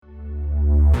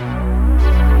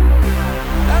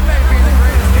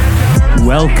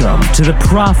Welcome to the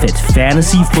Prophet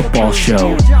Fantasy Football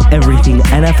Show. Everything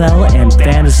NFL and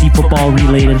fantasy football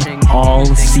related all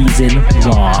season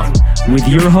long. With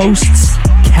your hosts,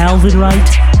 Calvin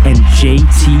Wright and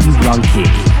JT Runke.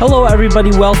 Hello,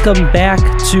 everybody. Welcome back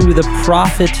to the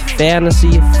Prophet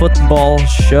Fantasy Football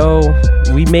Show.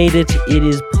 We made it. It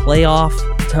is playoff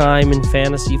time in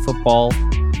fantasy football.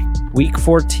 Week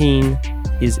 14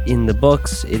 is in the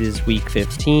books. It is week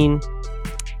 15.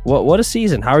 What a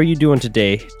season. How are you doing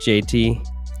today, JT?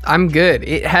 I'm good.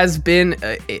 It has been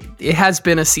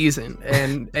a season,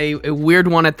 and a weird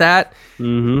one at that.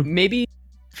 Mm-hmm. Maybe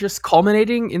just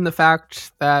culminating in the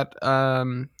fact that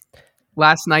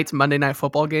last night's Monday Night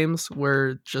Football games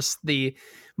were just the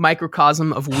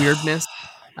microcosm of weirdness.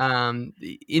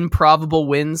 The improbable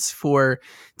wins for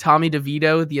Tommy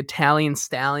DeVito, the Italian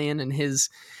stallion, and his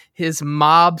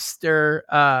mobster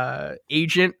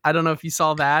agent. I don't know if you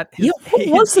saw that. What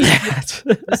was that?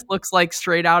 This looks like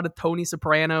straight out of Tony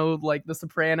Soprano, like The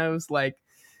Sopranos. Like,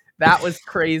 that was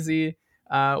crazy.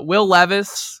 Will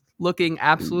Levis looking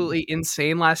absolutely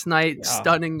insane last night,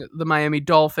 stunning the Miami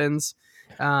Dolphins.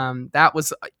 That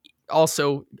was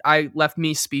also, left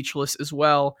me speechless as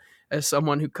well. As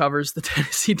someone who covers the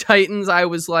Tennessee Titans, I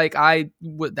was like, I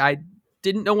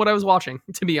didn't know what I was watching,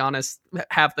 to be honest,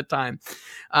 half the time.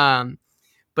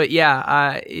 But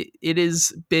yeah, it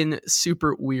has been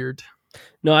super weird.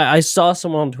 No, I saw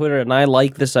someone on Twitter, and I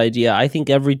like this idea. I think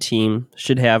every team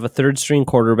should have a third-string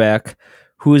quarterback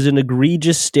who is an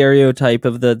egregious stereotype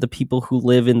of the people who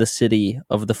live in the city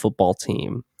of the football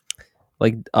team,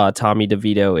 like Tommy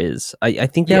DeVito is. I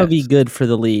think that would be good for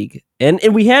the league. And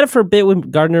we had it for a bit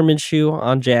with Gardner Minshew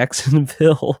on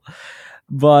Jacksonville.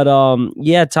 But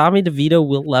Tommy DeVito,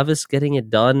 Will Levis getting it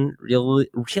done,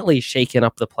 really shaking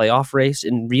up the playoff race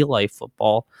in real life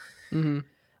football. Mm-hmm.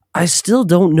 I still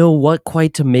don't know what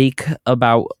quite to make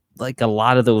about like a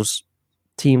lot of those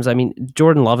teams. I mean,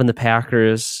 Jordan Love and the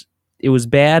Packers, it was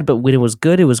bad, but when it was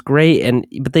good, it was great.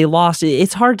 But they lost.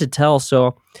 It's hard to tell.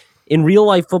 So in real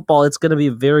life football, it's going to be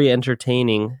a very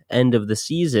entertaining end of the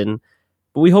season.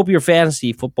 But we hope your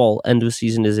fantasy football end of the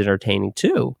season is entertaining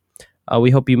too. We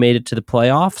hope you made it to the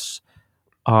playoffs.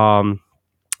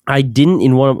 I didn't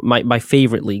in one of my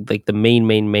favorite league, like the main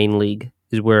league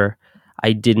is where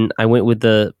I didn't. I went with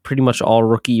the pretty much all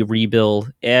rookie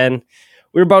rebuild, and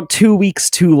we're about 2 weeks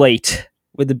too late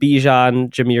with the Bijan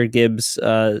Jahmyr Gibbs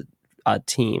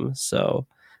team. So,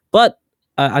 but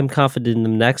I'm confident in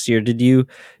them next year. Do you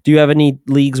have any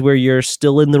leagues where you're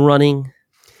still in the running?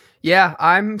 Yeah,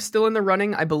 I'm still in the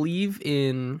running. I believe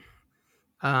in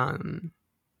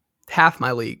half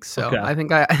my leagues. So okay. I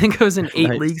think I was in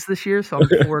 8 leagues this year. So I'm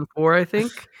 4-4, I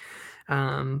think.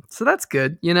 So that's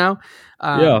good, you know?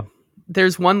 Yeah.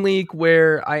 There's one league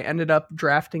where I ended up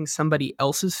drafting somebody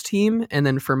else's team. And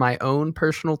then for my own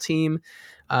personal team,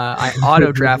 I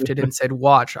auto-drafted and said,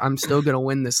 watch, I'm still going to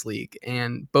win this league.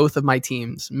 And both of my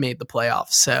teams made the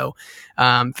playoffs. So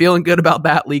feeling good about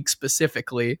that league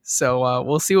specifically. So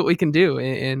we'll see what we can do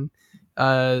and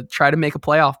try to make a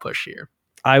playoff push here.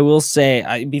 I will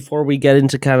say, before we get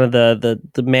into kind of the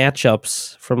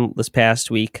matchups from this past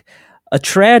week, a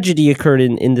tragedy occurred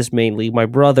in this main league. My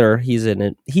brother, he's in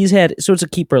it. So it's a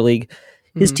keeper league.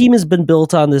 His team has been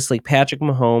built on this like Patrick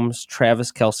Mahomes,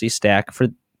 Travis Kelce stack for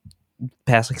the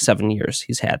past 7 years.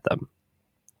 He's had them.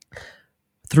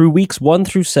 Through weeks 1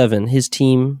 through 7, his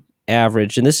team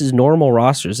averaged, and this is normal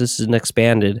rosters, this is an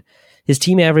expanded, his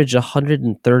team averaged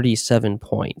 137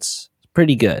 points.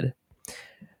 Pretty good.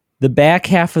 The back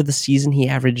half of the season, he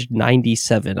averaged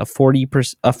 97, a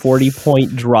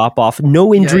 40-point drop off.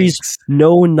 No injuries,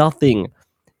 no nothing.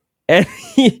 And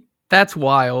that's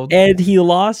wild. And he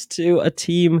lost to a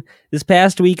team this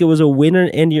past week. It was a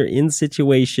winner and you're in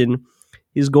situation.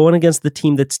 He's going against the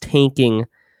team that's tanking.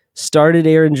 Started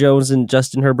Aaron Jones and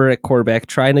Justin Herbert at quarterback,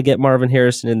 trying to get Marvin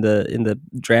Harrison in the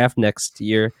draft next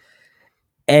year.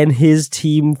 And his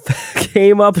team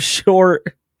came up short.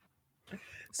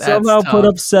 Somehow put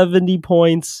up 70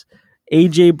 points.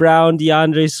 A.J. Brown,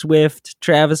 DeAndre Swift,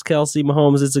 Travis Kelce,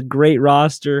 Mahomes. It's a great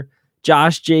roster.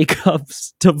 Josh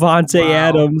Jacobs, Devontae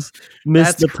Adams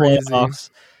missed the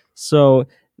playoffs. So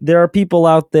there are people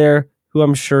out there who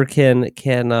I'm sure can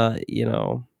feel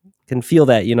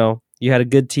that, you had a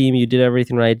good team, you did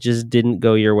everything right, just didn't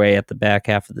go your way at the back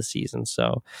half of the season.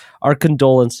 So our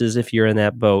condolences if you're in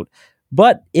that boat.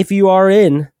 But if you are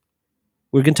in,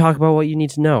 we're going to talk about what you need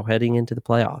to know heading into the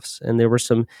playoffs. And there were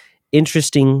some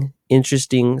interesting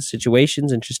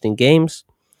situations, interesting games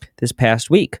this past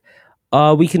week.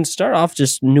 We can start off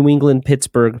just New England,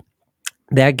 Pittsburgh.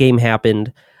 That game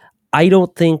happened. I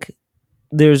don't think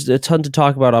there's a ton to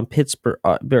talk about on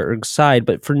Pittsburgh's side,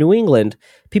 but for New England,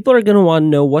 people are going to want to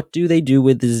know, what do they do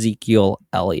with Ezekiel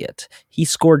Elliott? He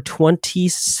scored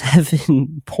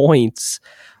 27 points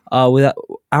without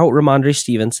Ramondre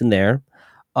Stevenson there.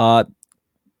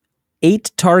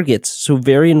 8 targets, so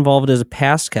very involved as a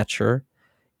pass catcher.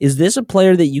 Is this a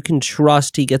player that you can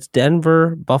trust? He gets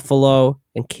Denver, Buffalo,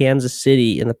 and Kansas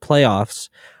City in the playoffs.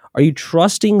 Are you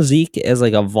trusting Zeke as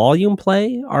like a volume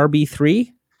play,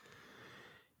 RB3?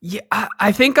 Yeah,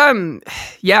 I think I'm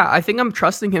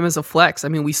trusting him as a flex. I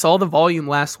mean, we saw the volume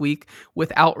last week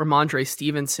without Ramondre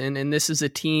Stevenson, and this is a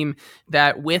team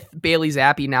that, with Bailey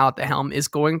Zappi now at the helm, is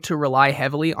going to rely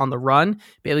heavily on the run.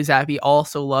 Bailey Zappi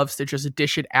also loves to just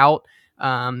dish it out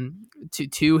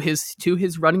to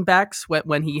his running backs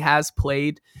when he has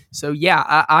played. So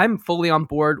yeah, I'm fully on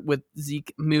board with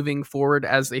Zeke moving forward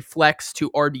as a flex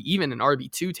to RB, even in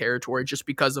RB2 territory, just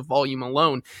because of volume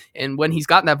alone. And when he's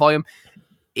gotten that volume,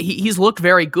 he's looked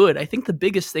very good. I think the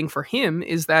biggest thing for him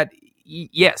is that,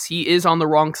 yes, he is on the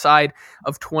wrong side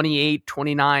of 28,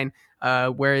 29,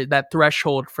 where that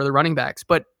threshold for the running backs,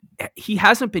 but he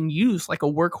hasn't been used like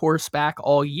a workhorse back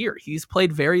all year. He's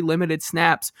played very limited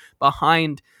snaps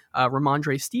behind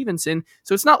Ramondre Stevenson.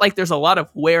 So it's not like there's a lot of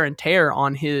wear and tear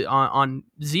on on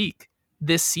Zeke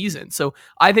this season. So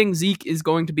I think Zeke is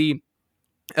going to be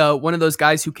one of those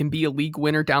guys who can be a league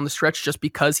winner down the stretch, just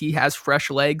because he has fresh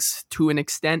legs to an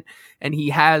extent, and he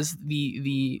has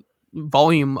the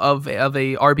volume of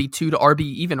a RB2 to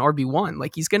even RB1.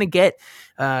 Like, he's going to get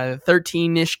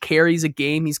 13-ish carries a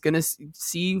game. He's going to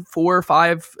see 4 or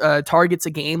 5 targets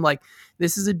a game. Like,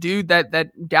 this is a dude that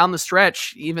down the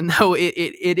stretch, even though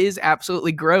it is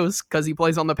absolutely gross because he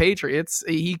plays on the Patriots,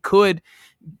 he could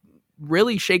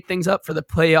really shake things up for the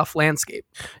playoff landscape.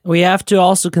 We have to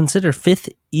also consider 5th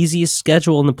easiest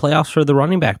schedule in the playoffs for the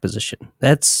running back position.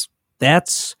 That's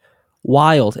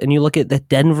wild. And you look at the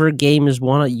Denver game is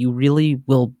one you really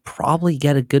will probably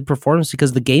get a good performance,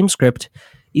 because the game script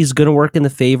is going to work in the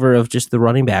favor of just the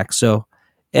running back. So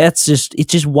it's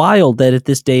just wild that at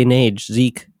this day and age,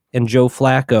 Zeke and Joe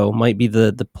Flacco might be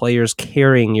the players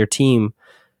carrying your team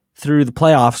through the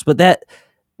playoffs. But that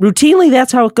routinely,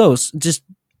 that's how it goes. Just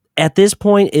at this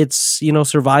point, it's,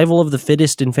 survival of the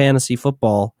fittest in fantasy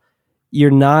football. You're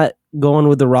not going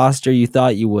with the roster you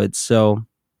thought you would. So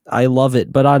I love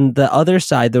it. But on the other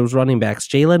side, those running backs,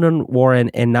 Jaylen Warren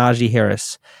and Najee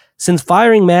Harris, since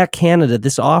firing Matt Canada,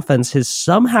 this offense has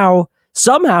somehow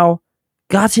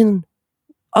gotten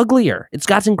uglier. It's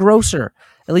gotten grosser.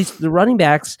 At least the running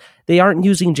backs, they aren't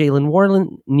using Jaylen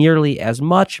Warren nearly as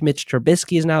much. Mitch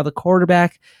Trubisky is now the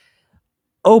quarterback.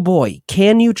 Oh boy,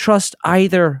 can you trust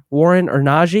either Warren or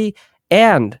Najee?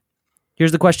 And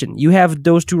here's the question. You have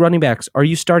those 2 running backs. Are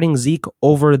you starting Zeke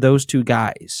over those 2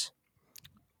 guys?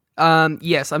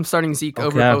 Yes, I'm starting Zeke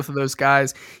over both of those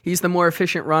guys. He's the more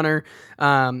efficient runner.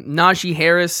 Najee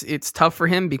Harris, it's tough for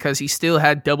him because he still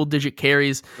had double-digit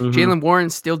carries. Mm-hmm. Jaylen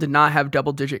Warren still did not have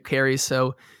double-digit carries.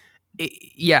 So,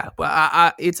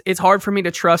 it's hard for me to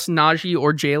trust Najee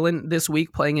or Jaylen this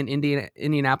week playing an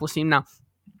Indianapolis team. Now,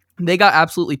 they got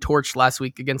absolutely torched last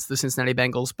week against the Cincinnati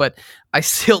Bengals, but I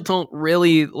still don't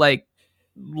really like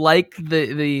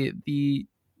the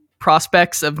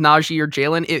prospects of Najee or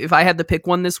Jaylen. If I had to pick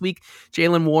one this week,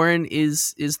 Jaylen Warren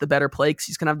is the better play, because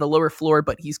he's going to have the lower floor,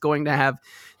 but he's going to have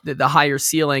the higher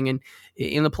ceiling. And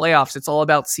in the playoffs, it's all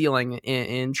about ceiling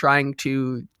and trying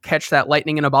to catch that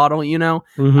lightning in a bottle,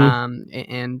 mm-hmm.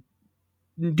 And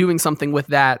doing something with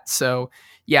that. So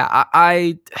yeah,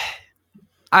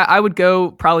 I would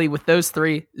go probably with those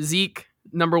 3: Zeke,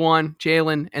 number 1,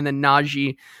 Jaylen, and then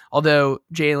Najee. Although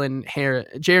Jaylen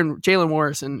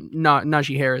Warren and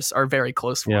Najee Harris are very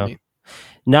close for me.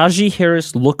 Najee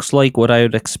Harris looks like what I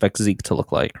would expect Zeke to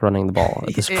look like running the ball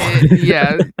at this point.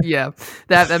 yeah.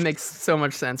 That makes so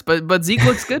much sense. But Zeke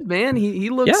looks good, man. He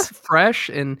looks fresh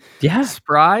and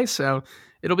spry. So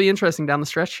it'll be interesting down the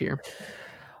stretch here.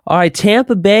 All right,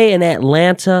 Tampa Bay and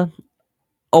Atlanta.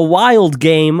 A wild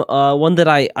game, one that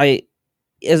I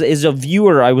as a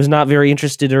viewer, I was not very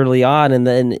interested early on, and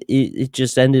then it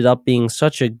just ended up being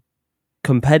such a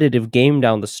competitive game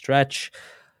down the stretch.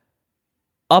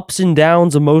 Ups and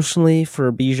downs emotionally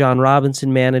for Bijan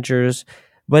Robinson managers,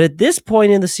 but at this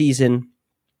point in the season,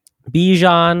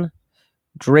 Bijan,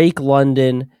 Drake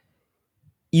London,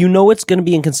 it's going to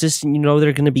be inconsistent. There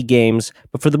are going to be games,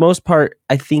 but for the most part,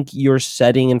 I think you're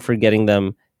setting and forgetting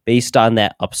them based on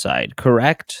that upside,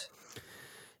 correct?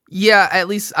 Yeah, at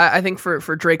least I think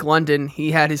for Drake London, he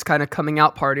had his kind of coming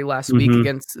out party last week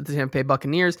against the Tampa Bay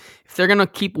Buccaneers. If they're going to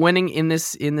keep winning in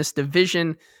this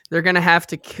division, they're going to have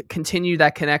to continue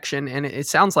that connection. And it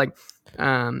sounds like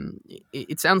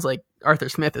Arthur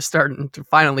Smith is starting to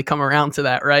finally come around to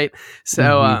that, right?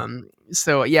 So,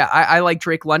 so yeah, I like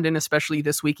Drake London, especially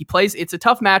this week. It's a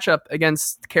tough matchup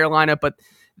against Carolina, but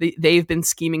they've been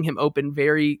scheming him open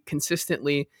very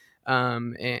consistently.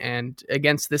 And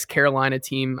against this Carolina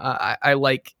team, I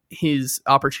like his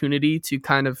opportunity to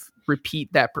kind of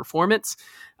repeat that performance.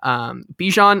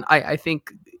 Bijan, I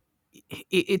think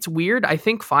it's weird. I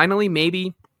think finally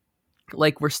maybe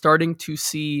like we're starting to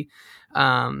see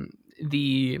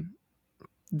the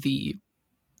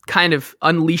kind of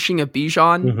unleashing of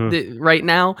Bijan right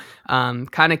now,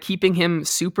 kind of keeping him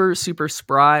super, super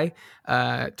spry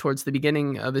towards the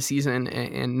beginning of the season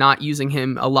and not using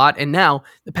him a lot. And now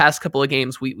the past couple of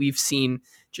games, we've seen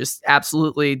just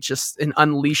absolutely just an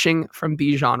unleashing from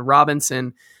Bijan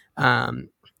Robinson.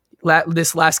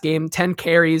 This last game, 10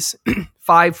 carries,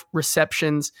 5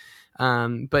 receptions.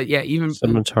 But yeah, even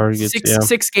some targets,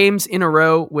 six games in a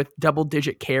row with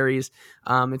double-digit carries.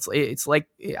 It's like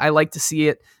I like to see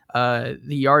it. The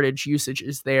yardage usage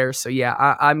is there, so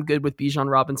yeah, I'm good with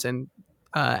Bijan Robinson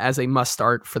as a must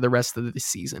start for the rest of the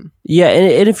season. Yeah,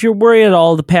 and if you're worried at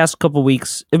all, the past couple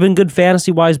weeks have been good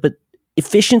fantasy wise, but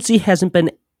efficiency hasn't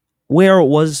been where it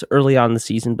was early on in the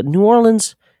season. But New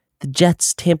Orleans, the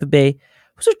Jets, Tampa Bay,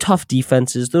 those are tough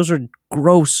defenses. Those are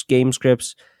gross game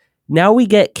scripts. Now we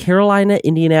get Carolina,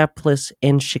 Indianapolis,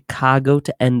 and Chicago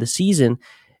to end the season.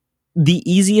 The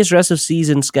easiest rest of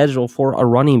season schedule for a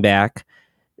running back.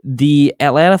 The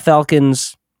Atlanta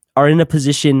Falcons are in a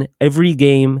position every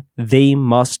game they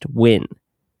must win.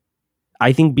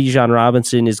 I think Bijan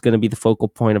Robinson is going to be the focal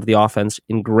point of the offense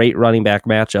in great running back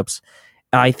matchups.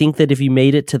 I think that if you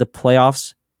made it to the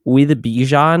playoffs with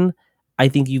Bijan, I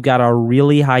think you've got a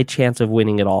really high chance of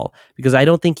winning it all, because I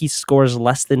don't think he scores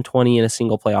less than 20 in a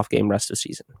single playoff game rest of the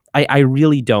season. I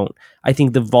really don't. I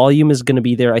think the volume is going to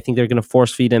be there. I think they're going to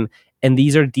force feed him. And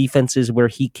these are defenses where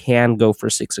he can go for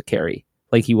 6 a carry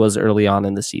like he was early on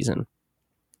in the season.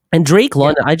 And Drake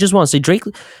London, I just want to say, Drake,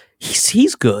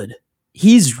 he's good.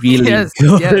 He's really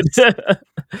good.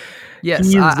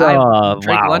 Yes,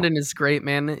 Drake London is great,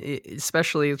 man.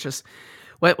 Especially it's just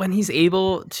when he's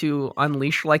able to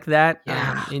unleash like that,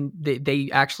 and they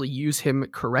actually use him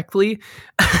correctly.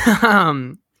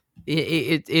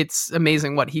 It's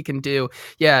amazing what he can do.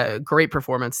 Yeah, great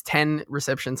performance. 10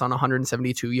 receptions on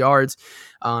 172 yards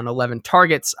on 11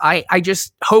 targets. I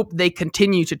just hope they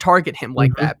continue to target him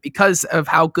like that because of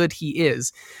how good he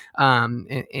is.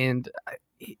 And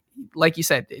like you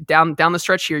said, down the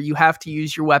stretch here, you have to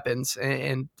use your weapons.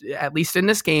 And at least in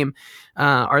this game,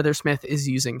 Arthur Smith is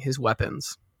using his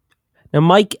weapons. Now,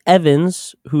 Mike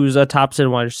Evans, who's a top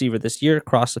 10 wide receiver this year,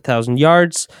 crossed 1,000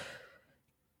 yards.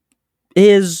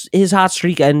 His hot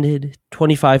streak ended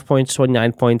 25 points,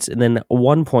 29 points, and then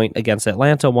 1 point against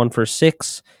Atlanta, 1 for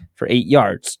 6 for 8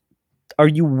 yards. Are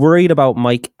you worried about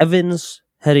Mike Evans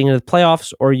heading into the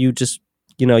playoffs, or are you just,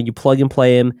 you plug and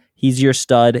play him? He's your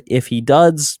stud. If he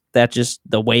does, that's just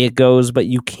the way it goes, but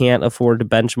you can't afford to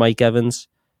bench Mike Evans?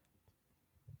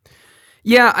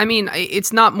 Yeah, I mean,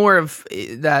 it's not more of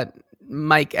that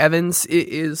Mike Evans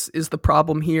is the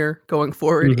problem here going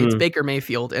forward. It's Baker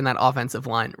Mayfield and that offensive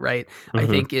line, right? I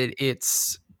think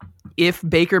it's if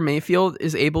Baker Mayfield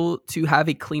is able to have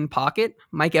a clean pocket,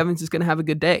 Mike Evans is going to have a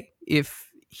good day.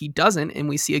 If he doesn't, and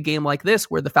we see a game like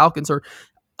this where the Falcons are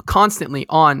constantly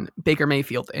on Baker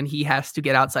Mayfield and he has to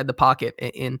get outside the pocket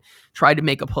and try to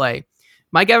make a play,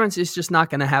 Mike Evans is just not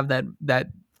going to have that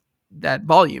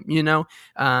volume,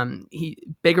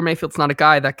 Baker Mayfield's not a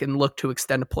guy that can look to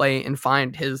extend a play and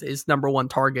find his number one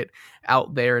target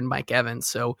out there in Mike Evans.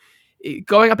 So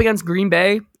going up against Green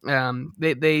Bay,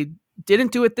 they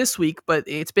didn't do it this week, but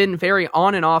it's been very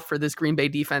on and off for this Green Bay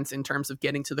defense in terms of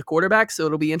getting to the quarterback. So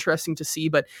it'll be interesting to see,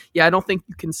 but yeah, I don't think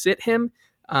you can sit him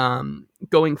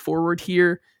going forward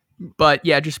here, but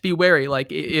yeah, just be wary.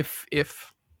 Like if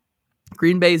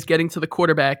Green Bay is getting to the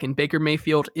quarterback and Baker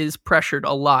Mayfield is pressured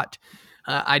a lot,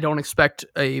 I don't expect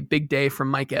a big day from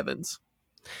Mike Evans.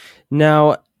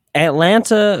 Now,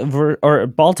 Baltimore,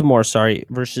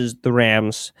 versus the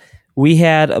Rams. We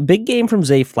had a big game from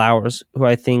Zay Flowers, who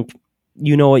I think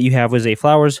what you have with Zay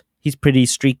Flowers. He's pretty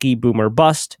streaky, boomer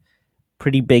bust,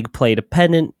 pretty big play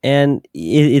dependent, and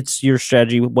it's your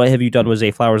strategy. What have you done with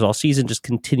Zay Flowers all season? Just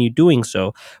continue doing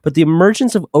so. But the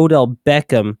emergence of Odell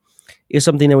Beckham is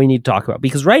something that we need to talk about,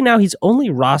 because right now he's only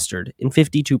rostered in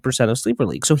 52% of sleeper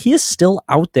leagues. So he is still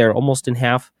out there almost in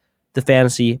half the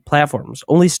fantasy platforms,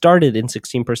 only started in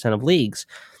 16% of leagues.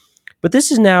 But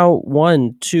this is now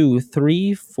 1, 2,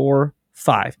 3, 4,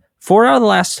 5. 4 out of the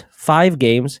last 5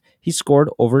 games, he scored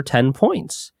over 10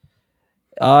 points.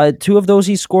 2 of those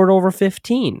he scored over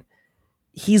 15.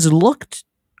 He's looked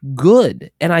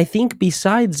good. And I think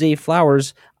besides Zay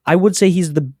Flowers, I would say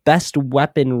he's the best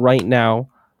weapon right now,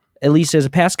 at least as a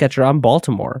pass catcher on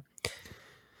Baltimore.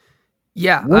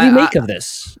 Yeah. What do you make of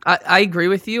this? I agree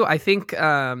with you. I think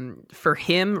for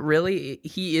him, really,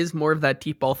 he is more of that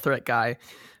deep ball threat guy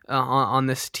on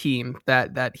this team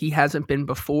that he hasn't been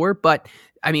before. But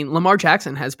I mean, Lamar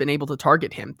Jackson has been able to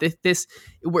target him.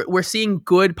 We're seeing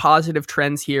good positive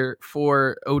trends here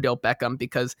for Odell Beckham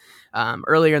because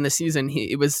earlier in the season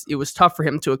it was tough for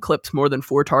him to eclipse more than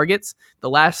 4 targets. The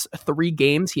last 3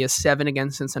 games he has 7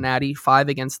 against Cincinnati, 5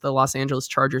 against the Los Angeles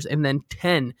Chargers, and then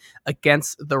 10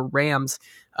 against the Rams.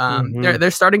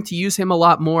 They're starting to use him a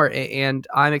lot more, and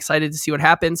I'm excited to see what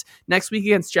happens next week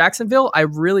against Jacksonville. I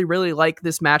really, really like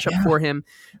this matchup for him.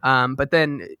 But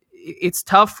then it's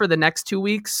tough for the next 2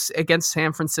 weeks against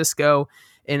San Francisco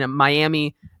and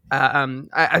Miami.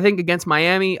 I think against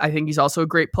Miami, I think he's also a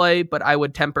great play, but I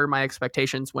would temper my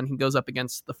expectations when he goes up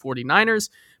against the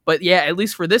 49ers. But yeah, at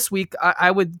least for this week,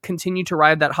 I would continue to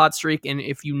ride that hot streak. And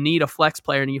if you need a flex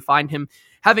player and you find him,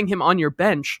 having him on your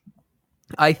bench,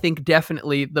 I think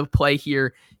definitely the play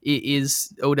here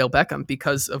is Odell Beckham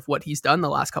because of what he's done the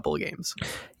last couple of games.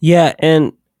 Yeah,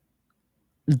 and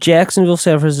Jacksonville,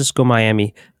 San Francisco,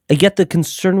 Miami. I get the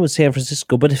concern with San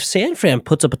Francisco, but if San Fran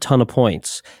puts up a ton of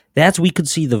points, we could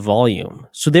see the volume.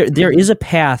 So there is a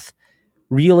path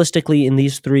realistically in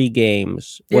these 3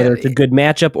 games, whether it's a good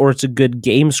matchup or it's a good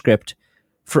game script,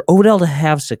 for Odell to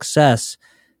have success.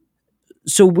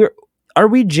 So are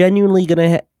we genuinely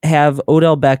going to have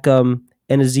Odell Beckham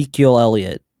and Ezekiel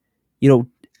Elliott,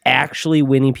 actually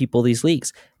winning people these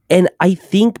leagues? And I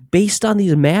think based on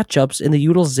these matchups and the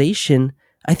utilization,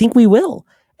 I think we will.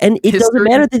 And it doesn't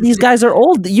matter that these guys are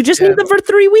old. You just need them for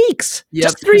 3 weeks. Yep.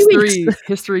 Just 3 weeks.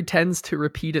 History tends to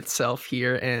repeat itself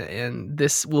here, and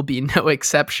this will be no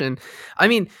exception. I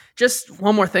mean, just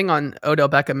one more thing on Odell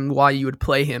Beckham and why you would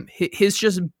play him.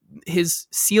 His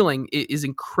ceiling is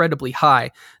incredibly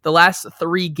high. The last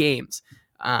 3 games,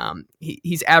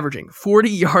 he's averaging 40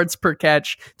 yards per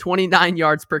catch, 29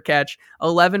 yards per catch,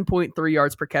 11.3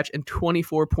 yards per catch, and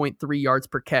 24.3 yards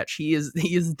per catch. He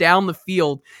is down the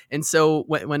field, and so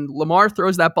when Lamar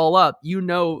throws that ball up,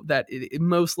 that it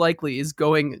most likely is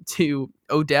going to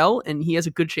Odell, and he has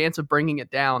a good chance of bringing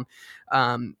it down.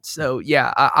 So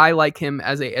yeah, I like him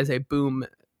as a boom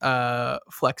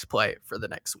flex play for the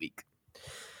next week.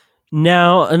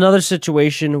 Now, another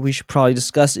situation we should probably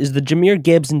discuss is the Jahmyr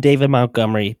Gibbs and David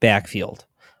Montgomery backfield.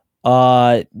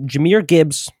 Jahmyr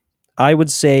Gibbs, I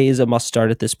would say, is a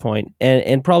must-start at this point,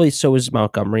 and probably so is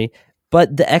Montgomery,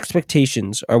 but the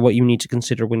expectations are what you need to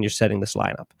consider when you're setting this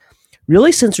lineup.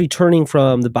 Really, since returning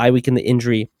from the bye week and the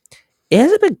injury, it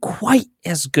hasn't been quite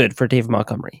as good for David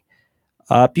Montgomery.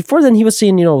 Before then, he was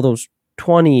seeing, those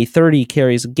 20, 30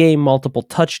 carries a game, multiple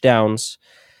touchdowns.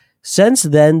 Since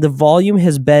then, the volume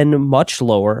has been much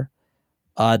lower.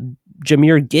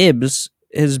 Jahmyr Gibbs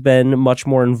has been much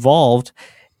more involved.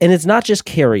 And it's not just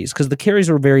carries, because the carries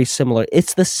were very similar.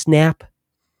 It's the snap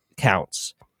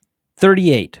counts.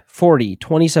 38, 40,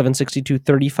 27, 62,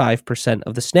 35%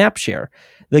 of the snap share.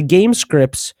 The game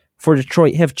scripts for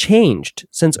Detroit have changed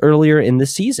since earlier in the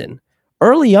season.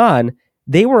 Early on,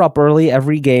 they were up early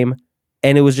every game,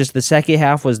 and it was just the second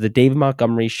half was the David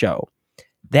Montgomery show.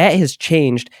 That has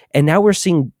changed, and now we're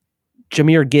seeing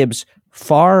Jahmyr Gibbs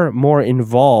far more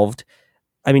involved.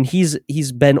 I mean, he's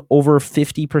been over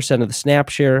 50% of the snap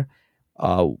share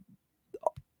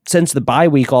since the bye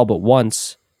week all but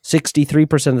once.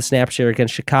 63% of the snap share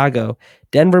against Chicago.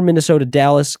 Denver, Minnesota,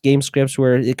 Dallas, game scripts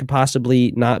where it could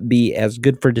possibly not be as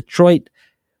good for Detroit.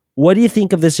 What do you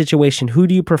think of this situation? Who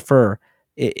do you prefer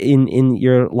in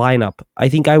your lineup? I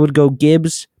think I would go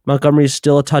Gibbs. Montgomery is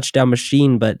still a touchdown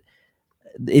machine, but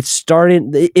it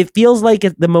feels like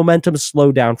the momentum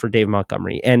slowed down for David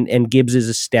Montgomery, and Gibbs is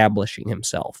establishing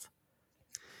himself.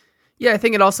 Yeah, I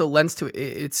think it also lends to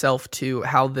itself to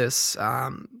how this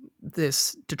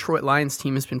Detroit Lions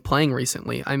team has been playing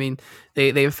recently. I mean,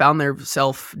 they've found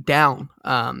themselves down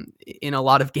in a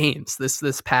lot of games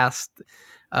this past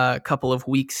couple of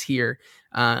weeks here.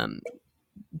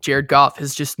 Jared Goff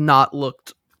has just not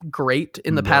looked great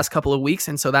in the past couple of weeks,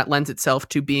 and so that lends itself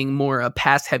to being more a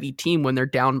pass-heavy team when they're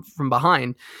down from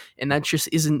behind, and that just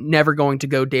never going to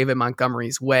go David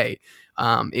Montgomery's way.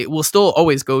 It will still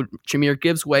always go Jahmyr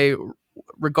Gibbs' way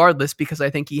regardless, because I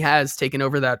think he has taken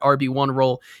over that RB1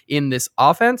 role in this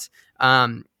offense.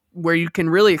 Where you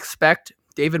can really expect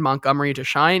David Montgomery to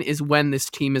shine is when this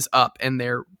team is up and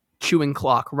they're chewing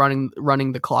clock, running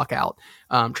the clock out,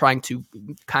 trying to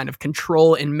kind of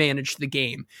control and manage the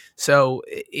game. So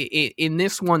in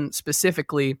this one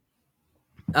specifically,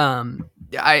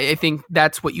 I think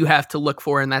that's what you have to look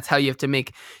for, and that's how you have to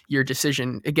make your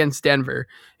decision against Denver,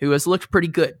 who has looked pretty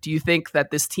good. Do you think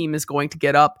that this team is going to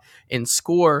get up and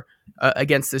score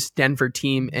against this Denver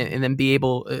team and then be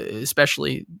able,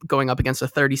 especially going up against a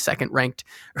 32nd ranked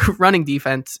running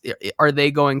defense, are they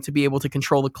going to be able to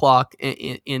control the clock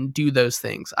and do those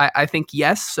things? I think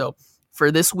yes. So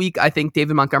for this week, I think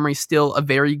David Montgomery is still a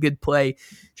very good play.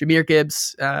 Jahmyr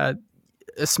Gibbs, a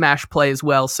smash play as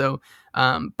well. So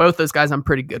both those guys I'm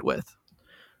pretty good with.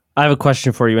 I have a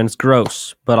question for you, and it's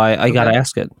gross, but I got to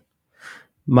ask it.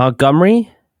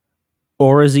 Montgomery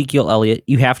or Ezekiel Elliott,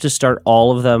 you have to start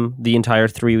all of them the entire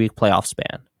 3-week playoff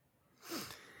span.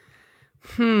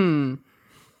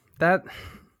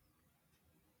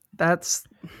 That's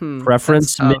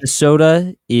Preference,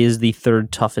 Minnesota is the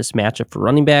 3rd toughest matchup for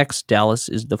running backs. Dallas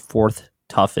is the 4th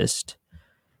toughest.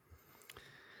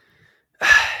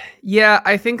 Yeah,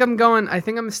 I think I'm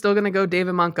still going to go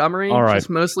David Montgomery. All right.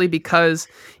 Just mostly because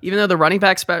even though the running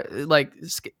backs,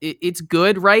 it's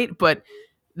good, right? But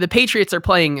the Patriots are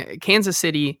playing Kansas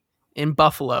City and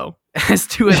Buffalo as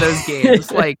 2 of those games.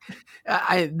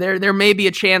 There may be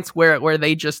a chance where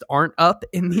they just aren't up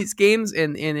in these games,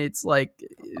 and it's like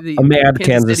a mad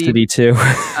Kansas City too.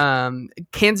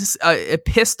 Kansas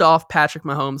pissed off Patrick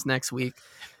Mahomes next week.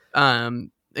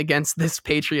 Against this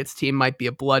Patriots team might be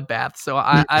a bloodbath. So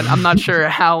I'm not sure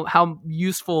how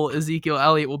useful Ezekiel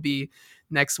Elliott will be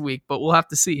next week, but we'll have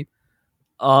to see.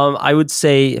 I would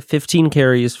say 15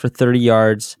 carries for 30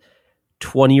 yards,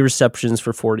 20 receptions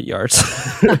for 40 yards.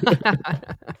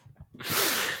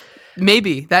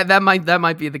 Maybe that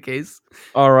might be the case.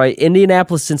 All right,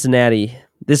 Indianapolis, Cincinnati.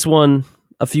 This one,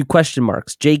 a few question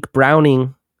marks. Jake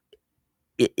Browning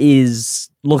is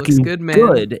looking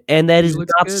good, and that is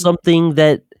not something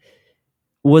that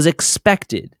was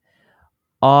expected.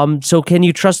 So can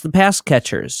you trust the pass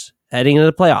catchers heading into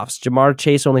the playoffs? Jamar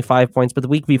Chase only 5 points, but the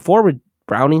week before with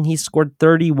Browning, he scored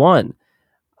 31.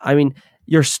 I mean,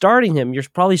 you're starting him. You're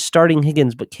probably starting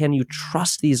Higgins, but can you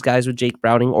trust these guys with Jake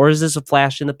Browning, or is this a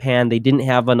flash in the pan? They didn't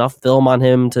have enough film on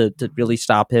him to really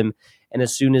stop him, and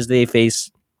as soon as they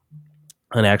face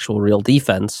an actual real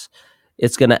defense,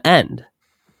 it's going to end.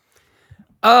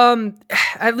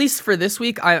 At least for this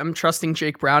week, I'm trusting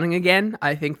Jake Browning again.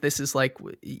 I think this is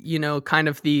kind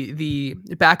of the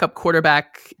backup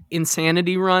quarterback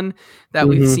insanity run that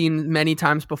we've seen many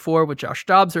times before with Josh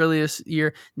Dobbs earlier this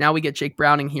year. Now we get Jake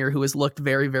Browning here, who has looked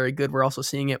very, very good. We're also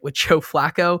seeing it with Joe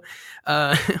Flacco,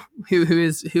 who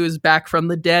is back from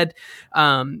the dead.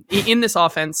 In this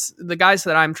offense, the guys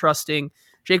that I'm trusting,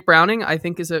 Jake Browning, I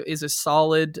think is a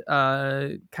solid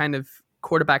kind of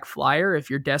quarterback flyer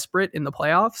if you're desperate in the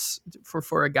playoffs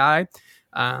for a guy.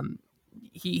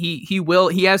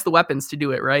 He has the weapons to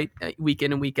do it, right? Week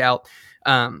in and week out.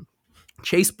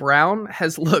 Chase Brown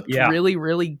has looked really,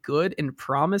 really good and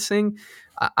promising.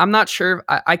 I'm not sure.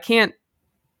 I can't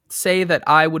say that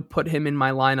I would put him in my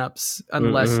lineups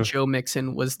unless Joe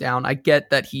Mixon was down. I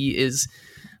get that he is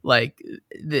like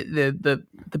the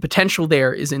potential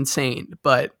there is insane,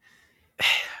 but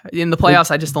in the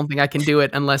playoffs, I just don't think I can do it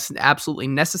unless absolutely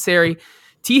necessary.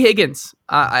 T. Higgins,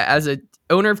 as a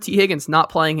owner of T. Higgins,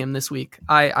 not playing him this week.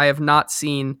 I have not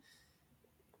seen.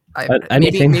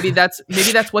 Maybe that's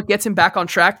what gets him back on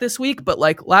track this week. But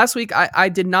like last week, I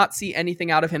did not see anything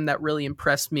out of him that really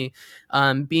impressed me.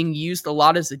 Being used a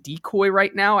lot as a decoy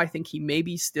right now. I think he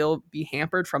maybe still be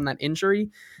hampered from that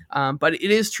injury. But it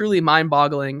is truly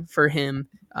mind-boggling for him.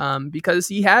 Because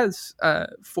he has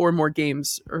 4 more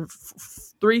games or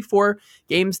 3-4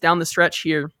 games down the stretch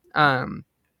here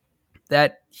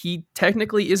that he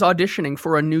technically is auditioning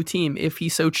for a new team if he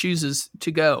so chooses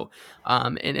to go.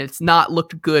 And it's not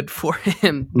looked good for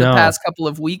him the past couple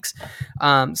of weeks.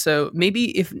 So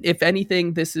maybe if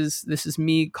anything, this is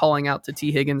me calling out to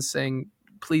T. Higgins saying,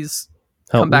 please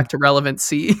come back to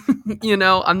relevancy.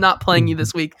 I'm not playing you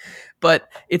this week, but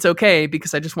it's okay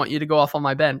because I just want you to go off on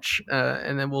my bench,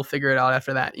 and then we'll figure it out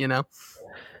after that.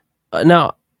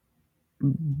 Now,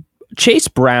 Chase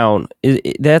Brown,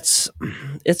 it's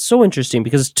so interesting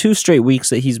because 2 straight weeks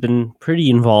that he's been pretty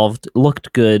involved,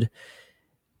 looked good.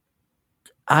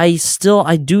 I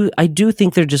do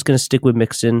think they're just going to stick with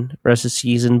Mixon rest of the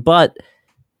season, but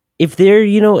if they're,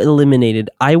 eliminated,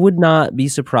 I would not be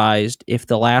surprised if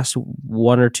the last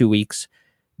 1 or 2 weeks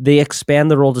they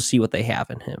expand the role to see what they have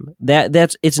in him.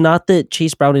 It's not that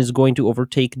Chase Brown is going to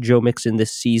overtake Joe Mixon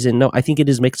this season. No, I think it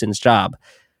is Mixon's job,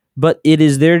 but it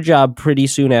is their job pretty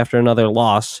soon after another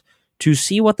loss to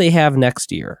see what they have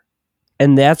next year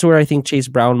And that's where I think Chase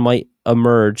Brown might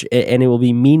emerge, and it will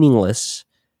be meaningless.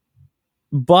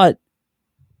 But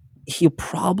he'll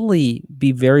probably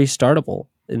be very startable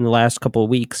in the last couple of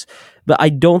weeks. But I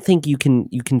don't think you can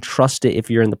trust it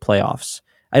if you're in the playoffs.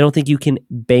 I don't think you can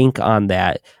bank on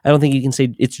that. I don't think you can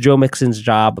say it's Joe Mixon's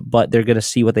job, but they're going to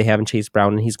see what they have in Chase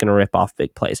Brown, and he's going to rip off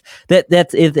big plays.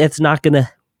 That's not going to.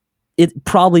 It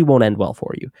probably won't end well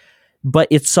for you, but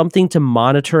it's something to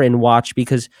monitor and watch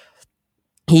because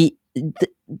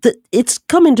it's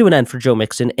coming to an end for Joe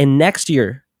Mixon, and next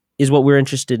year is what we're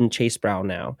interested in Chase Brown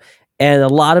now. And a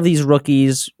lot of these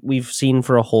rookies we've seen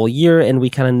for a whole year, and we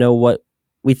kind of know what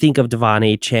we think of Devon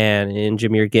Achane and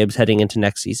Jahmyr Gibbs heading into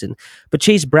next season. But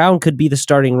Chase Brown could be the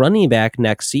starting running back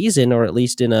next season, or at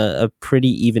least in a pretty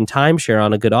even timeshare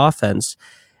on a good offense.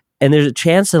 And there's a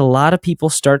chance that a lot of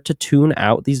people start to tune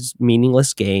out these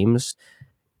meaningless games,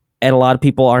 and a lot of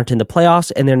people aren't in the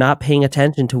playoffs, and they're not paying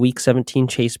attention to Week 17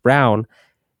 Chase Brown.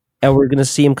 And we're going to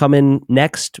see him come in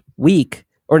next week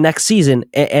or next season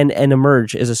and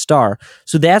emerge as a star.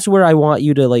 So that's where I want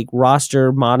you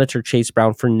to monitor Chase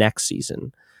Brown for next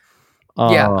season.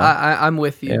 I'm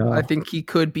with you. Yeah. I think he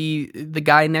could be the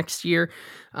guy next year.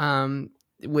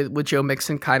 With Joe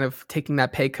Mixon kind of taking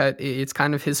that pay cut, it's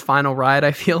kind of his final ride,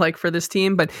 I feel like, for this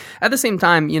team. But at the same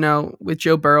time, with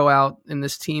Joe Burrow out and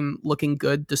this team looking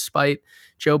good despite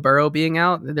Joe Burrow being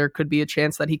out, there could be a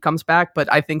chance that he comes back.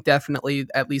 But I think definitely,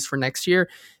 at least for next year,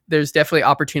 there's definitely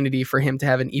opportunity for him to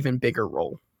have an even bigger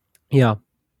role. Yeah,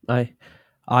 I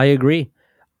agree.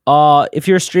 If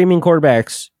you're streaming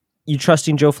quarterbacks, you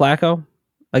trusting Joe Flacco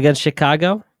against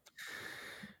Chicago?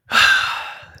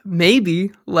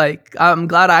 Maybe. I'm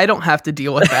glad I don't have to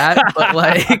deal with that. But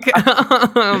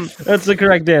that's the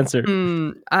correct answer.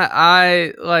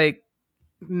 I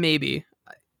maybe.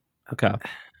 Okay.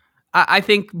 I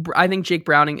think Jake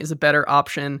Browning is a better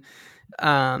option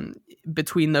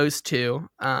between those two.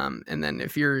 And then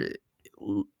if you're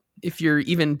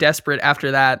even desperate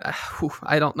after that,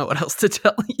 I don't know what else to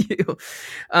tell you.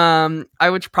 I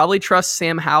would probably trust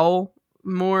Sam Howell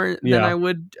more than I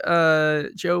would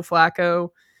Joe Flacco.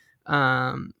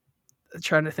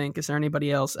 Trying to think, is there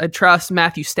anybody else? I trust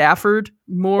Matthew Stafford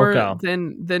more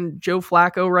than Joe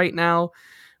Flacco right now.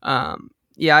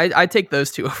 I take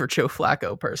those two over Joe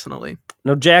Flacco personally.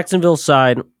 No, Jacksonville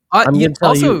side. I'm going to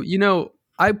tell you.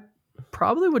 I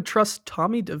probably would trust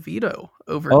Tommy DeVito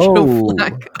over Joe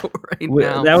Flacco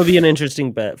now. That would be an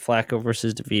interesting bet, Flacco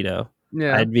versus DeVito.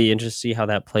 Yeah, I'd be interested to see how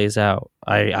that plays out.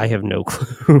 I have no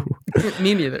clue.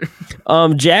 Me neither.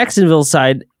 Jacksonville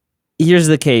side, here's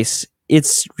the case.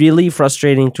 It's really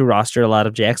frustrating to roster a lot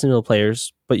of Jacksonville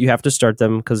players, but you have to start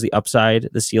them because the upside,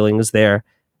 the ceiling is there.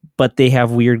 But they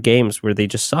have weird games where they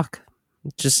just suck.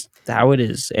 Just how it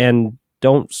is. And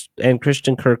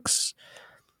Christian Kirk's,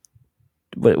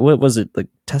 what was it, like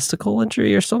testicle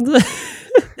injury or something?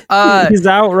 He's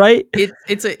out, right?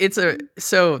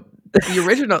 So the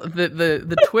original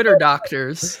the Twitter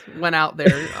doctors went out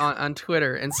there on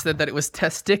Twitter and said that it was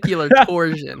testicular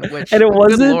torsion, which, and it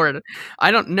wasn't? Good Lord,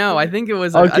 I don't know. I think it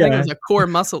was I think it was a core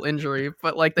muscle injury,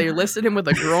 but they listed him with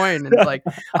a groin, and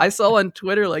I saw on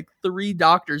Twitter 3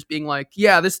 doctors being like,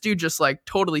 yeah, this dude just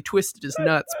totally twisted his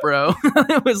nuts, bro.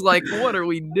 It was what are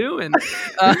we doing?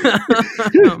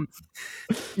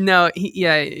 No,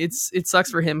 it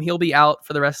sucks for him. He'll be out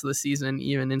for the rest of the season,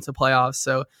 even into playoffs.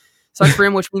 So sucks for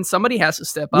him, which means somebody has to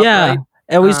step up. Yeah, right?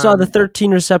 And we saw the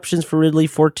 13 receptions for Ridley,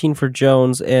 14 for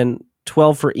Jones, and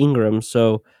 12 for Ingram.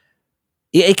 So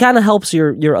it kind of helps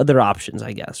your other options,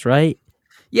 I guess, right?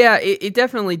 Yeah, it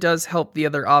definitely does help the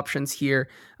other options here.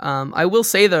 I will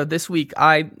say though, this week,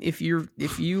 if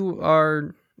you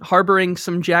are harboring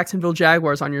some Jacksonville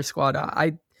Jaguars on your squad,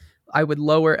 I would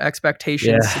lower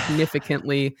expectations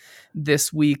significantly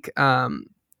this week.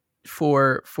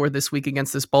 For this week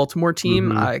against this Baltimore team,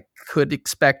 Mm-hmm. I could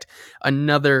expect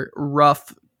another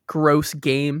rough, gross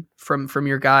game from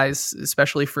your guys,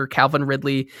 especially for Calvin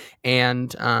Ridley and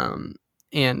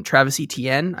Travis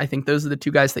Etienne. I think those are the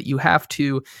two guys that you have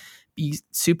to be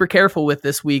super careful with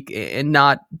this week and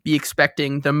not be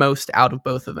expecting the most out of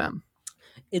both of them.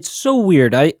 It's so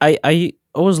weird. I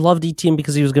always loved Etienne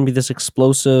because he was going to be this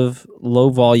explosive, low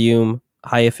volume,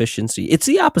 high efficiency. It's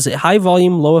the opposite. High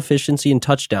volume, low efficiency, and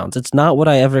touchdowns. It's not what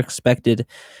I ever expected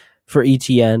for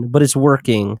Etienne, but it's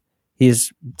working.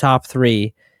 He's top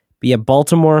 3. But yeah,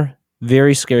 Baltimore,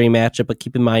 very scary matchup, but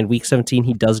keep in mind, Week 17,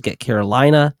 he does get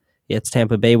Carolina. It's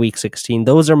Tampa Bay Week 16.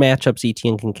 Those are matchups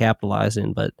Etienne can capitalize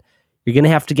in, but you're going to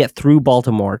have to get through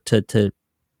Baltimore to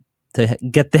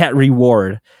get that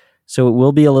reward. So it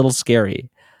will be a little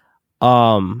scary.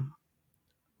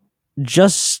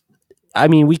 Just I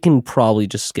mean, we can probably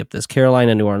just skip this.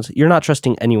 Carolina, New Orleans. You're not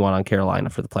trusting anyone on Carolina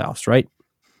for the playoffs, right?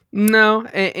 No,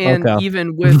 and Okay.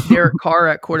 even with Derek Carr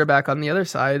at quarterback on the other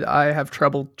side, I have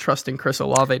trouble trusting Chris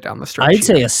Olave down the stretch. I'd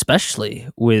say especially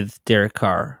with Derek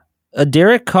Carr.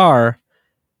 Derek Carr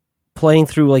playing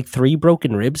through like 3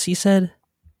 broken ribs, he said.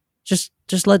 Just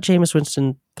let Jameis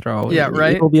Winston throw. Yeah,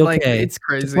 right? It'll be okay. Like, it's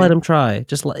crazy. Just let him try.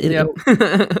 Just let it.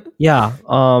 Yep. Yeah.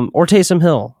 Or Taysom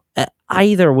Hill.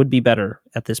 Either would be better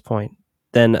at this point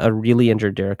than a really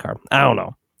injured Derek Carr. I don't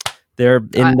know. They're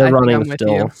in the running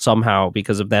still somehow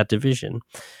because of that division.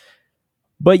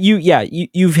 But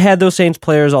you've had those Saints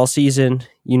players all season.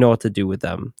 You know what to do with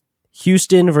them.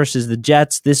 Houston versus the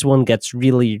Jets. This one gets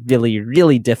really, really,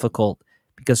 really difficult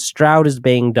because Stroud is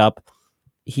banged up.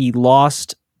 He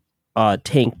lost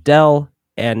Tank Dell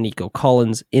and Nico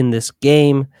Collins in this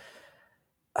game.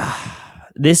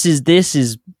 This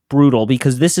is brutal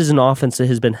because this is an offense that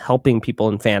has been helping people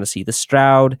in fantasy. The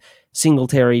Stroud,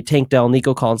 Singletary, Tank Dell,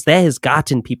 Nico Collins, that has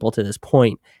gotten people to this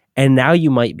point, and now you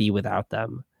might be without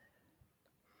them.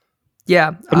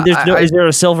 Yeah. I mean, is there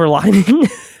a silver lining?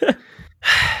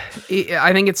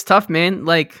 I think it's tough, man.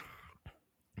 Like,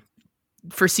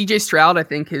 for CJ Stroud, I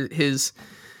think his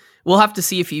we'll have to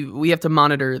see if we have to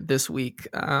monitor this week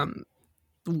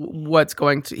what's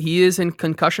going to. He is in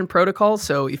concussion protocol,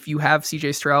 so if you have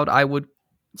CJ Stroud, I would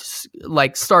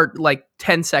start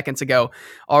 10 seconds ago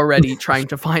already trying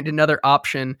to find another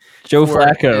option. Joe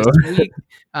Flacco.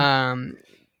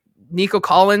 Nico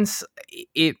Collins,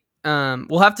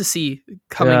 we'll have to see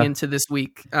coming into this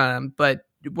week. But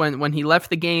when he left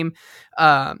the game,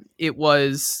 it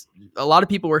was a lot of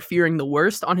people were fearing the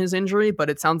worst on his injury, but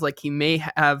it sounds like he may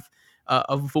have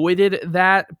avoided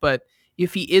that. But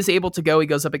if he is able to go, he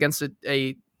goes up against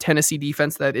a Tennessee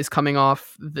defense that is coming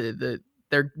off the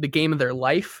game of their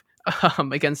life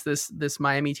against this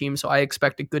Miami team. So I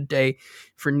expect a good day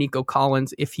for Nico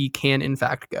Collins if he can in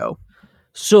fact go.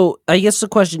 So I guess the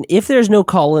question, if there's no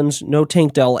Collins, no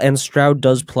Tank Dell, and Stroud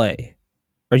does play,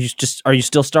 are you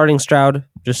still starting Stroud?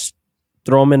 Just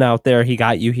throw him in out there. He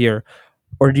got you here.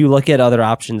 Or do you look at other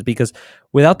options? Because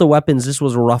without the weapons, this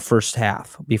was a rough first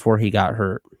half before he got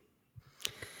hurt.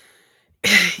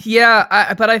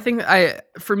 Yeah, but I think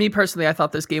for me personally, I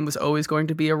thought this game was always going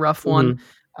to be a rough one.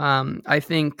 I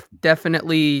think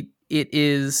definitely it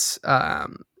is.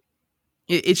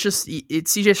 It's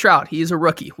CJ Stroud. He is a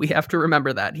rookie. We have to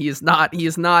remember that he is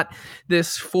not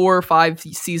this 4 or 5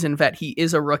 season vet. He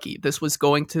is a rookie. This was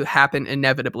going to happen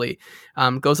inevitably.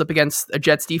 Goes up against a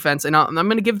Jets defense, and I'm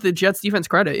going to give the Jets defense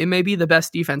credit. It may be the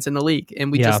best defense in the league,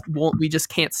 and we just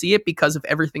can't see it because of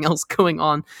everything else going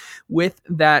on with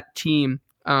that team.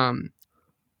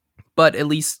 But at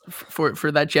least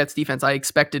for that Jets defense, I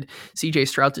expected CJ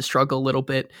Stroud to struggle a little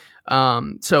bit.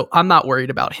 So I'm not worried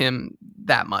about him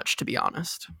that much, to be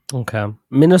honest. Okay.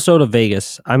 Minnesota,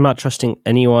 Vegas. I'm not trusting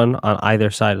anyone on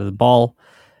either side of the ball.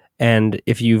 And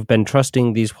if you've been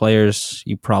trusting these players,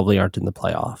 you probably aren't in the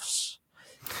playoffs.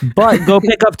 But go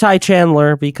pick up Ty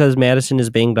Chandler because Madison is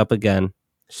banged up again.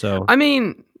 So I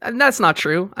mean, that's not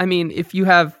true. I mean, if you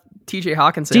have TJ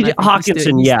Hawkinson.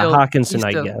 Hawkinson,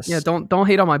 I guess. Yeah, don't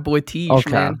hate on my boy Tej,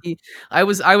 man. I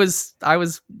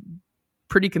was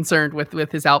pretty concerned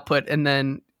with his output, and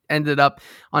then ended up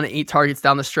on 8 targets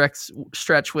down the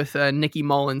stretch with Nicky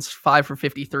Mullins 5 for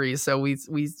 53. So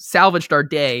we salvaged our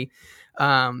day.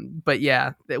 But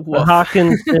yeah,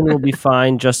 Hawkinson will be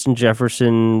fine. Justin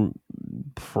Jefferson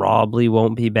probably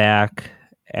won't be back.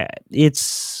 Did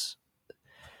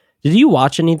you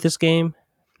watch any of this game?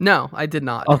 No, I did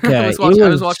not. Okay, I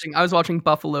was watching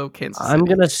Buffalo, Kansas City. I'm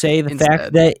gonna say the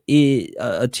fact that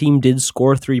a team did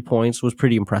score 3 points was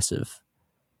pretty impressive.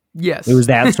 Yes, it was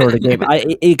that sort of game.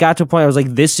 It got to a point I was like,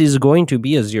 this is going to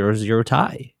be a 0-0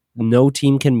 tie. No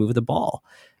team can move the ball.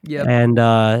 Yeah,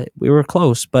 and we were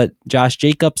close, but Josh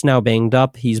Jacobs now banged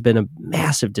up. He's been a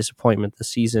massive disappointment this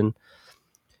season.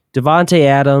 Devontae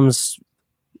Adams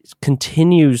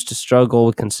continues to struggle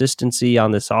with consistency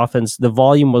on this offense. The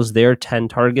volume was there, 10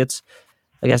 targets.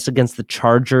 I guess against the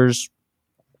Chargers,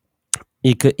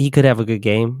 he could have a good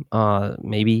game,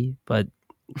 maybe. But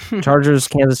Chargers,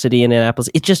 Kansas City, and Indianapolis,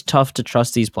 it's just tough to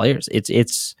trust these players.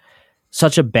 It's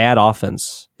such a bad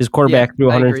offense. His quarterback threw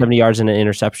 170 yards and an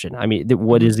interception. I mean,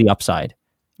 what is the upside?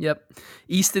 Yep.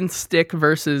 Easton Stick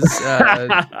versus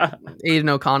Aiden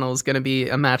O'Connell is going to be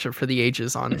a matchup for the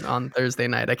ages on Thursday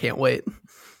night. I can't wait.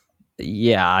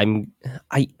 Yeah,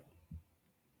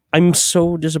 I'm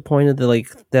so disappointed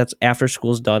that that's after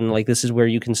school's done. Like, this is where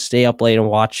you can stay up late and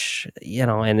watch,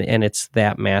 and it's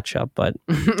that matchup. But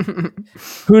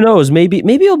who knows? Maybe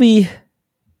it'll be.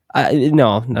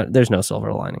 No, there's no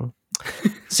silver lining.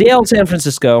 Seattle, San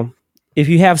Francisco. if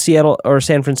you have Seattle or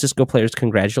San Francisco players,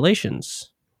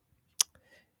 congratulations.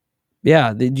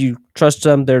 Yeah, did you trust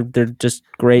them? They're just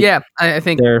great. Yeah, I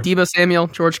think They're- Deebo Samuel,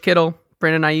 George Kittle,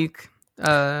 Brandon Ayuk,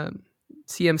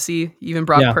 CMC, even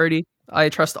Brock Yeah. Purdy. I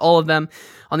trust all of them.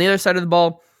 On the other side of the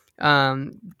ball,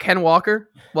 Ken Walker,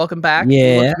 welcome back. He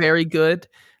Yeah. looked very good.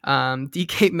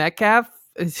 DK Metcalf,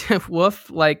 woof.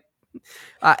 Like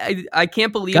I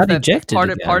can't believe Got that ejected part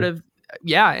again. of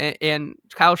yeah, and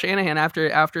Kyle Shanahan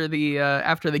after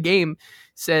the game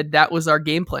said that was our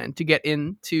game plan to get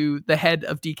into the head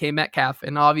of DK Metcalf,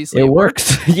 and obviously It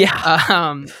works.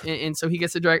 Yeah. and so he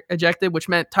gets ejected, which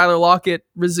meant Tyler Lockett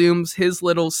resumes his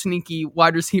little sneaky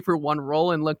wide receiver one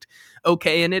role and looked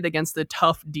okay in it against a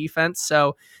tough defense.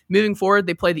 So moving forward,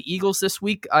 they play the Eagles this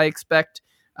week. I expect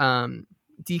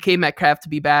DK Metcalf to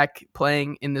be back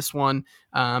playing in this one,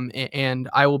 and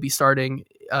I will be starting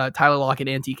Tyler Lockett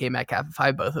and DK Metcalf if I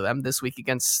have both of them this week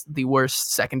against the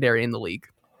worst secondary in the league.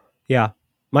 Yeah.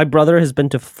 My brother has been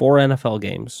to 4 NFL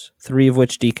games, 3 of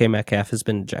which DK Metcalf has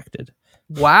been ejected.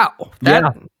 Wow.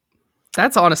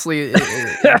 That's honestly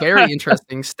a very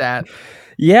interesting stat.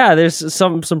 Yeah, there's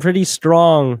some pretty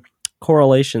strong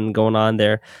correlation going on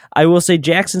there. I will say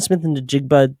Jackson Smith and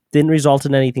Njigba didn't result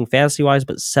in anything fantasy-wise,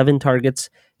 but 7 targets.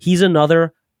 He's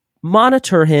another.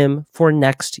 Monitor him for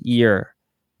next year.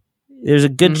 There's a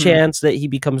good chance that he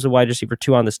becomes a wide receiver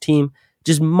 2 on this team.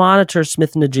 Just monitor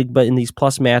Smith and Njigba in these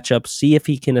plus matchups. See if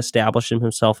he can establish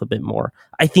himself a bit more.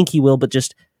 I think he will, but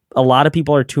just a lot of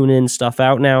people are tuning stuff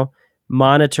out now.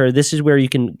 Monitor. This is where you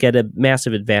can get a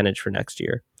massive advantage for next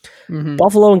year.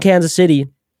 Buffalo and Kansas City.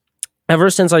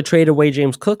 Ever since I traded away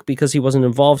James Cook because he wasn't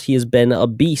involved, he has been a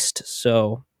beast.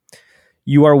 So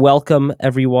you are welcome,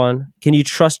 everyone. Can you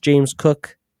trust James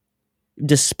Cook?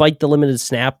 Despite the limited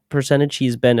snap percentage,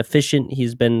 he's been efficient.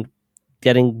 He's been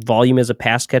getting volume as a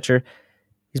pass catcher.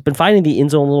 He's been finding the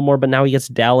end zone a little more, but now he gets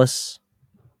Dallas.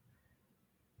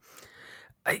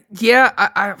 I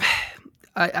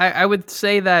would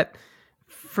say that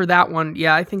for that one,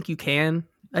 yeah, I think you can.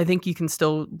 I think you can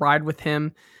still ride with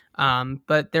him,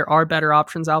 but there are better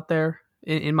options out there,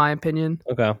 in my opinion.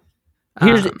 Okay.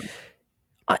 Here's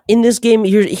in this game.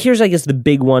 Here's I guess the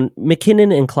big one: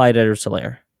 McKinnon and Clyde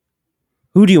Edwards-Helaire.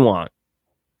 Who do you want?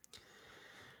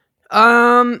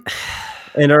 And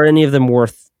are any of them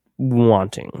worth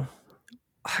wanting?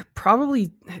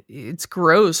 Probably it's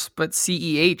gross, but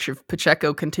CEH if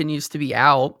Pacheco continues to be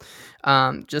out,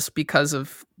 just because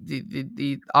of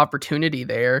the opportunity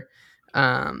there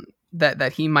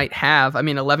that he might have. I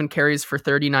mean, 11 carries for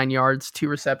 39 yards, 2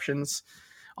 receptions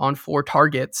on 4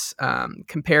 targets,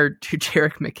 compared to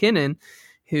Jerick McKinnon,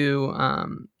 who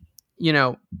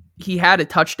he had a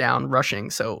touchdown rushing,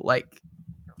 so like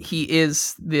he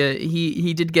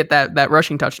did get that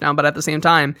rushing touchdown, but at the same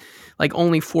time, like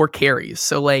only 4 carries.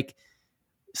 So like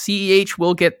CEH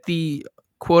will get the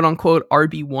quote unquote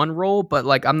RB1 role, but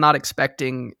like I'm not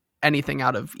expecting anything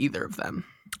out of either of them.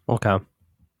 Okay.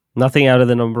 Nothing out of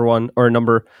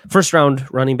the first round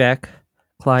running back,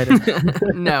 Clyde.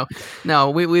 No,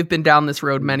 we've been down this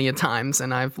road many a times,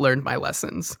 and I've learned my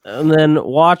lessons. And then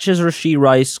watch as Rashee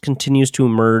Rice continues to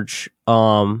emerge.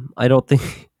 I don't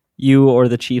think you or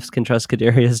the Chiefs can trust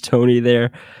Kadarius Toney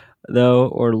there, though,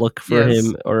 or look for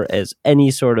him or as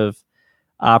any sort of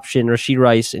option. Rashee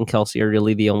Rice and Kelsey are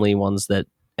really the only ones that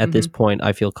at this point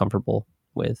I feel comfortable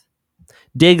with.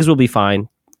 Diggs will be fine.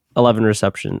 11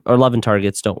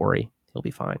 targets. Don't worry. He'll be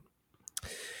fine.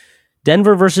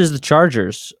 Denver versus the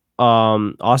Chargers.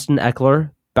 Austin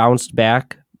Eckler bounced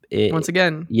back. Once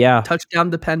again, touchdown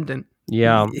dependent.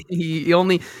 Yeah. He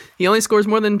only scores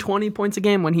more than 20 points a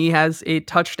game when he has a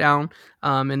touchdown,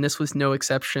 and this was no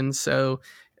exception. So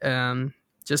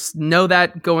just know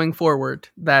that going forward,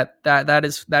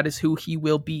 that is who he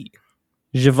will be.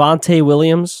 Javonte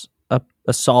Williams, a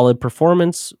solid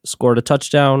performance, scored a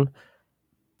touchdown.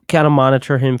 Kind of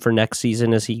monitor him for next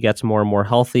season as he gets more and more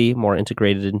healthy, more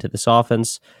integrated into this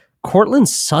offense. Cortland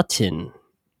Sutton,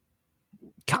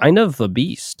 kind of a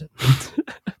beast.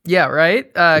 Yeah, right.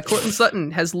 Cortland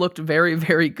Sutton has looked very,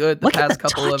 very good the past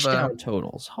couple of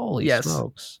totals. Holy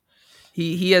smokes!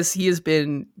 He has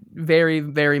been very,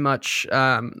 very much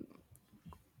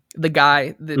the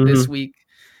guy this week.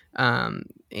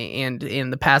 And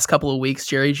in the past couple of weeks,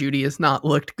 Jerry Jeudy has not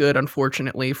looked good,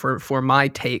 unfortunately, for my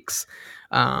takes.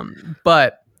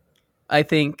 But I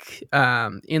think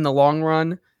in the long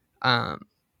run,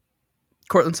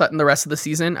 Cortland Sutton the rest of the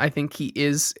season, I think he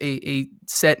is a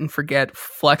set and forget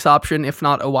flex option, if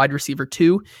not a wide receiver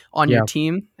 2 on your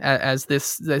team, as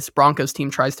this Broncos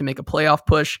team tries to make a playoff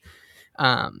push.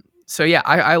 So yeah,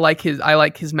 I like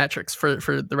his metrics for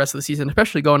the rest of the season,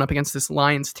 especially going up against this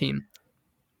Lions team.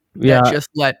 that just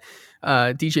let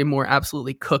DJ Moore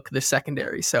absolutely cook the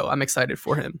secondary. So I'm excited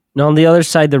for him. Now, on the other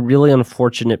side, the really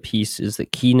unfortunate piece is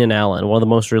that Keenan Allen, one of the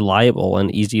most reliable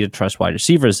and easy to trust wide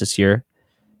receivers this year,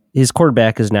 his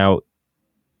quarterback is now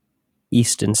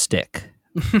Easton Stick.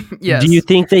 Yes. Do you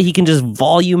think that he can just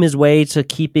volume his way to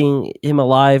keeping him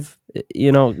alive?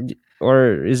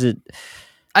 Or is it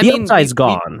the upside's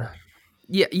gone?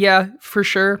 Yeah, for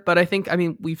sure. But I think,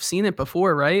 we've seen it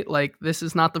before, right? Like, this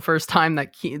is not the first time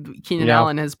that Keenan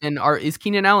Allen has been. Is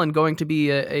Keenan Allen going to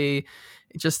be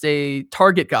just a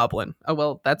target goblin? Oh,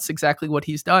 well, that's exactly what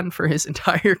he's done for his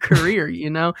entire career,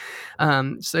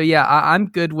 So yeah, I'm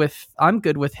good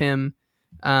with him.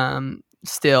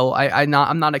 Still,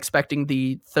 I'm not expecting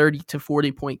the 30 to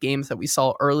 40 point games that we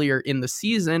saw earlier in the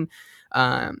season.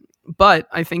 But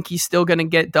I think he's still going to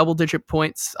get double digit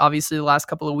points. Obviously, the last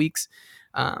couple of weeks,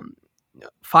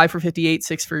 5 for 58,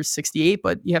 6 for 68.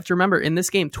 But you have to remember, in this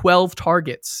game, 12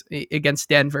 targets against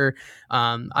Denver.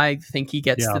 I think he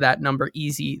gets to that number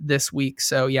easy this week.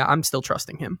 So yeah, I'm still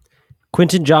trusting him.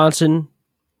 Quentin Johnson,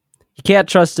 you can't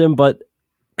trust him, but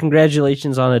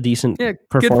congratulations on a decent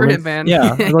performance. Good for him, man.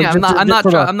 Yeah,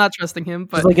 I'm not trusting him,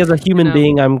 but just like as a human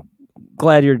being, I'm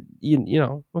glad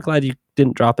I'm glad you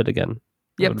didn't drop it again.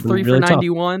 Yep, 3 for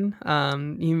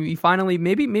 91. He finally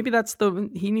maybe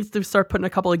he needs to start putting a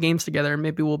couple of games together, and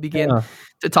maybe we'll begin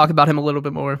to talk about him a little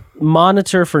bit more.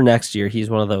 Monitor for next year.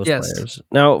 He's one of those players.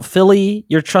 Now, Philly,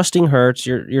 you're trusting Hurts.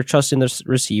 You're trusting the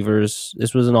receivers.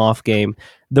 This was an off game.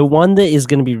 The one that is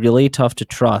going to be really tough to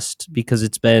trust, because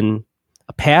it's been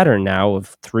a pattern now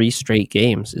of 3 straight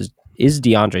games, is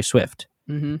DeAndre Swift.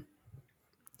 Mm-hmm.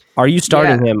 Are you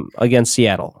starting him against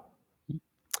Seattle?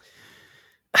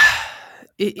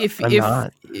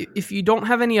 If you don't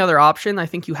have any other option, I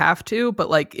think you have to.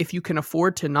 But like, if you can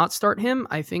afford to not start him,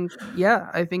 I think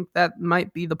that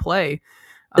might be the play.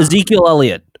 Ezekiel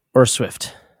Elliott or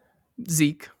Swift?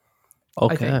 Zeke.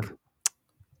 Okay.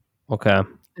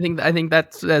 I think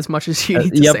that's as much as you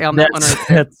need to say on that one. Right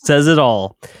there. That says it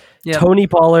all. Yep. Tony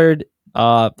Pollard,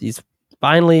 he's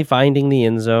finally finding the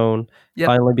end zone,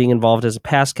 finally being involved as a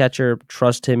pass catcher.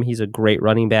 Trust him. He's a great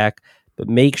running back. But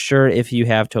make sure, if you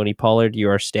have Tony Pollard, you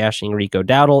are stashing Rico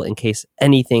Dowdle in case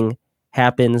anything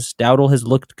happens. Dowdle has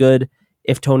looked good.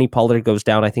 If Tony Pollard goes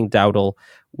down, I think Dowdle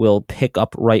will pick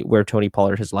up right where Tony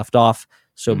Pollard has left off.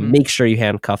 So make sure you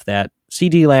handcuff that.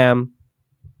 CD Lamb,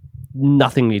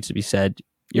 nothing needs to be said.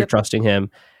 You're trusting him.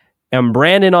 And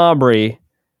Brandon Aubrey,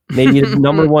 maybe the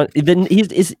number one. Then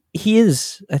he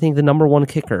is, I think, the number one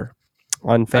kicker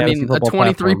on fantasy football.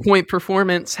 A 23-point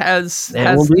performance has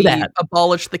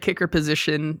abolished the kicker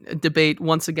position debate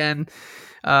once again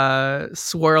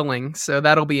swirling. So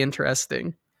that'll be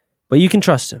interesting. But you can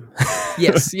trust him.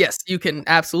 yes, you can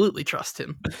absolutely trust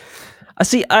him.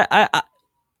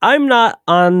 I'm not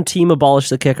on team abolish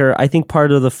the kicker. I think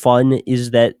part of the fun is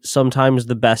that sometimes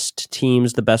the best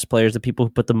teams, the best players, the people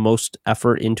who put the most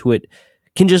effort into it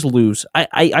can just lose.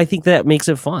 I think that makes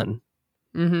it fun.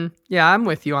 Mm-hmm. Yeah, I'm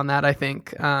with you on that. I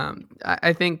think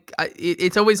I think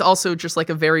it's always also just like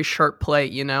a very sharp play,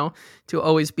 to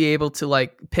always be able to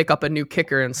like pick up a new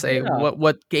kicker and say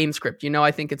what game script.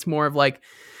 I think it's more of like,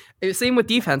 same with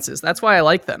defenses. That's why I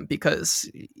like them, because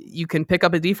you can pick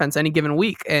up a defense any given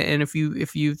week, and if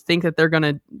you think that they're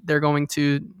going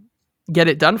to get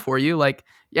it done for you, like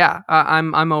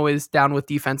I'm always down with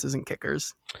defenses and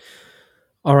kickers.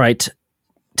 All right.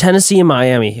 Tennessee and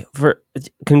Miami,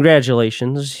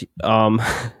 congratulations. I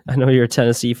know you're a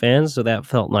Tennessee fan, so that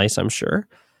felt nice, I'm sure.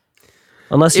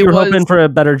 Unless you were hoping for a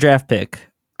better draft pick.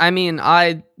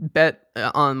 I bet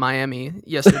on Miami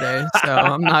yesterday, so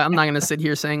I'm not going to sit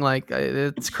here saying like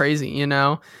it's crazy,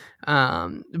 But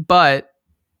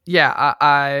yeah,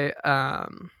 I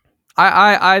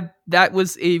that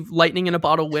was a lightning in a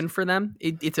bottle win for them.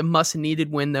 It's a must needed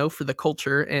win though for the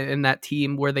culture and that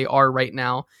team where they are right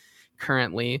now.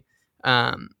 Currently.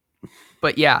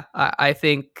 But yeah, I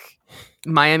think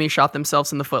Miami shot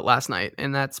themselves in the foot last night,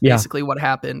 and that's basically what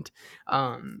happened.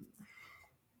 But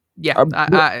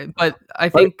I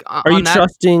think are you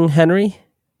trusting Henry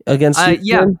against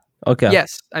Houston? Okay.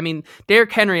 Yes.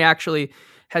 Derrick Henry actually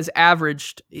has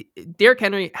Derrick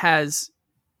Henry has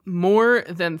more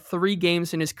than 3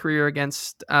 games in his career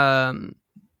against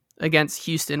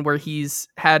Houston where he's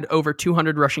had over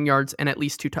 200 rushing yards and at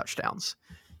least 2 touchdowns.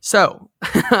 So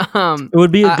it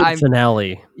would be a good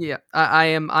finale. Yeah, I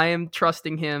am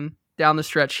trusting him down the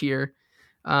stretch here.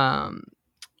 What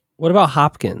about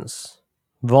Hopkins?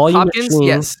 Volume Hopkins, machine,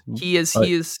 yes, he is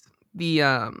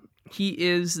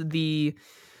the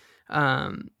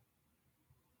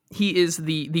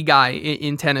guy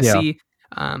in Tennessee.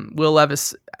 Will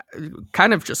Levis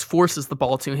kind of just forces the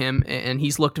ball to him, and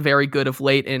he's looked very good of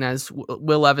late. And as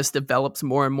Will Levis develops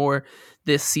more and more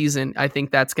this season, I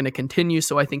think that's going to continue.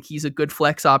 So I think he's a good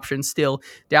flex option still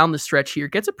down the stretch here.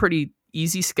 Gets a pretty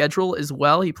easy schedule as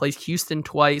well. He plays Houston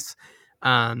twice.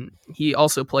 He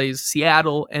also plays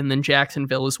Seattle and then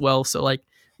Jacksonville as well. So like,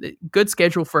 good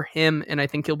schedule for him, and I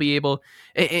think he'll be able.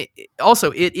 Also,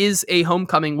 it is a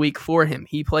homecoming week for him.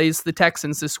 He plays the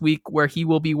Texans this week, where he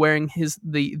will be wearing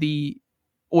the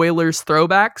Oilers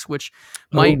throwbacks, which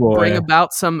might bring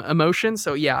about some emotion.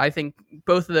 So yeah, I think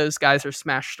both of those guys are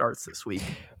smash starts this week.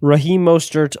 Raheem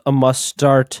Mostert, a must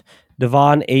start.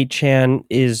 Devon Achane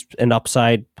is an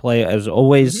upside play as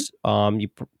always. You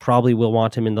probably will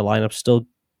want him in the lineup. Still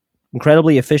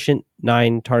incredibly efficient,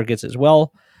 9 targets as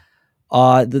well.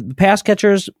 The pass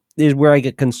catchers is where I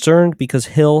get concerned because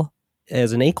Hill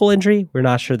has an ankle injury. We're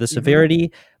not sure the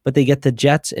severity, but they get the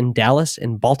Jets in Dallas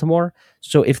and Baltimore.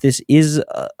 So if this is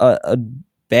a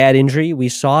bad injury, we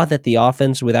saw that the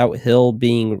offense without Hill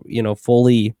being,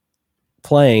 fully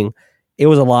playing, it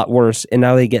was a lot worse. And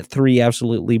now they get 3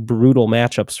 absolutely brutal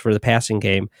matchups for the passing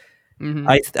game.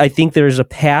 I think there's a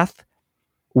path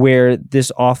where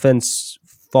this offense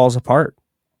falls apart.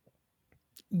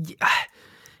 Yeah.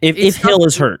 If Hill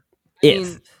is hurt,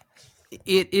 it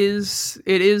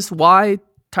is why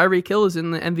Tyreek Hill is in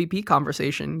the MVP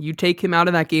conversation. You take him out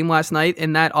of that game last night,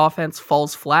 and that offense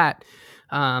falls flat,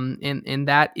 and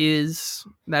that is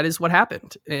what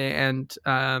happened. And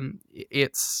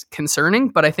it's concerning.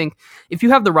 But I think if you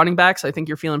have the running backs, I think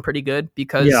you're feeling pretty good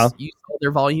because you saw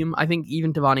their volume. I think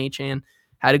even Devon Achane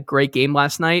had a great game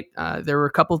last night. There were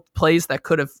a couple plays that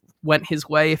could have went his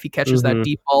way if he catches that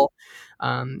deep ball.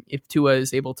 If Tua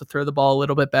is able to throw the ball a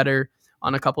little bit better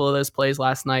on a couple of those plays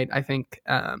last night, I think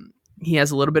he has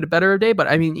a little bit better day. But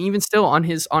I mean, even still on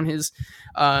his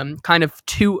kind of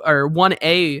 2 or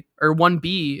 1A or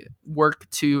 1B work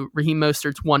to Raheem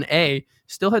Mostert's 1A,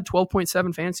 still had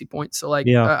 12.7 fantasy points. So like,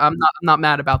 I'm not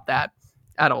mad about that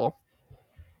at all.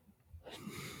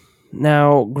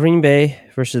 Now, Green Bay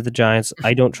versus the Giants.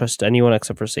 I don't trust anyone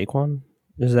except for Saquon.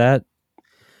 Is that?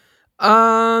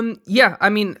 Yeah, I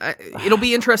mean, it'll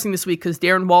be interesting this week because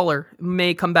Darren Waller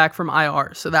may come back from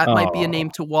IR, so that might be a name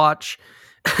to watch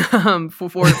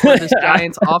for this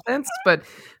Giants offense. But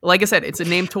like I said, it's a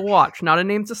name to watch, not a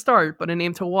name to start, but a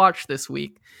name to watch this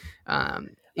week.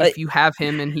 If you have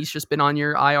him and he's just been on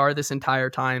your IR this entire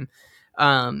time.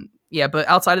 Yeah, but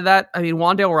outside of that, I mean,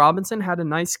 Wan'Dale Robinson had a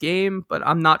nice game, but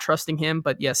I'm not trusting him.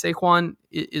 But yeah, Saquon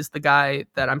is the guy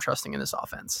that I'm trusting in this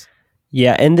offense.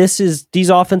 Yeah, and these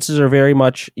offenses are very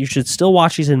much, you should still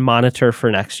watch these and monitor for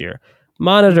next year.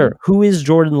 Monitor, who is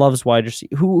Jordan Love's wide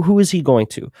receiver? Who is he going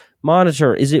to?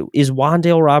 Monitor, is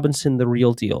Wan'Dale Robinson the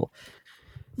real deal?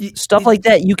 Stuff like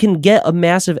that, you can get a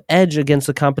massive edge against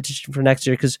the competition for next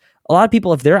year because a lot of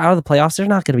people, if they're out of the playoffs, they're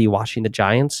not going to be watching the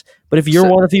Giants. But if you're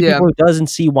one of the few people who doesn't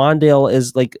see Wan'Dale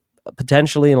as like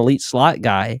potentially an elite slot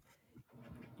guy,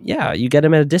 yeah, you get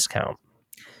him at a discount.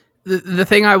 The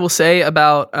thing I will say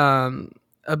about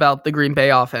the Green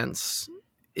Bay offense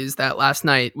is that last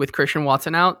night with Christian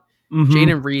Watson out,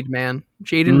 Jaden Reed, man,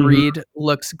 Reed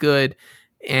looks good.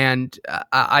 And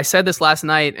I said this last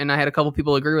night, and I had a couple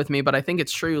people agree with me, but I think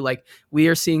it's true. Like, we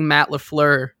are seeing Matt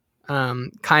LaFleur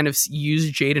kind of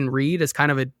use Jaden Reed as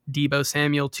kind of a Deebo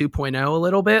Samuel 2.0 a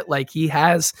little bit. Like, he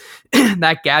has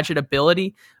that gadget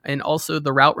ability and also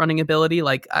the route running ability.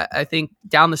 Like, I think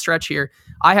down the stretch here,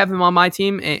 I have him on my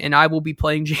team, and I will be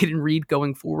playing Jaden Reed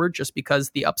going forward just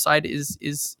because the upside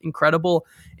is incredible,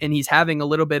 and he's having a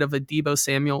little bit of a Deebo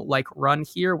Samuel like run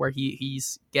here where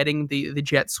he's getting the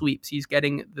jet sweeps, he's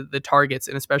getting the targets,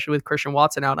 and especially with Christian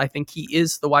Watson out, I think he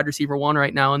is the wide receiver 1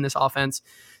 right now in this offense.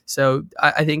 So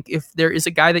I think if there is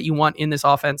a guy that you want in this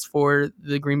offense for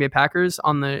the Green Bay Packers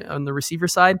on the receiver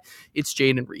side, it's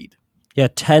Jaden Reed. Yeah,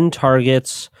 10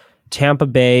 targets. Tampa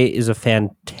Bay is a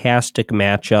fantastic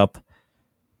matchup.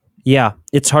 Yeah,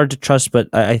 it's hard to trust, but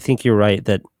I think you're right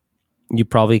that you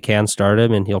probably can start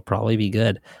him and he'll probably be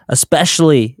good,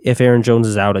 especially if Aaron Jones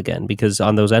is out again, because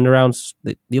on those end arounds,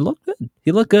 he looked good.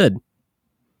 He looked good.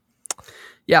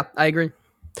 Yeah, I agree.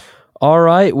 All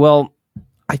right, well,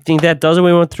 I think that does it.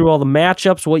 We went through all the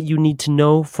matchups, what you need to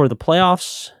know for the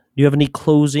playoffs. Do you have any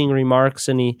closing remarks?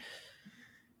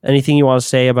 Anything you want to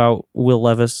say about Will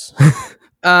Levis?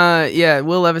 Yeah,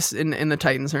 Will Levis and the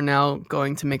Titans are now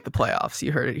going to make the playoffs.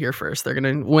 You heard it here first. They're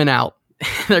going to win out.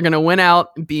 They're going to win out,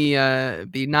 be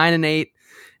 9-8,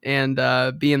 and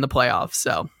be in the playoffs.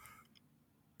 So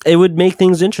it would make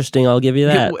things interesting. I'll give you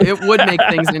that. It would make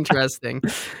things interesting,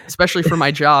 especially for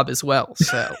my job as well.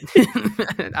 So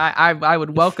I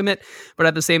would welcome it, but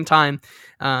at the same time,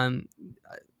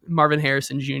 Marvin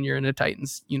Harrison Jr. in a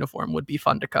Titans uniform would be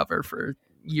fun to cover for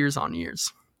years on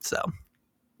years. So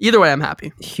either way, I'm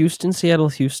happy. Houston, Seattle,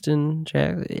 Houston,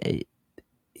 Jack.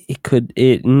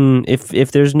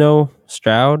 If there's no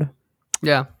Stroud.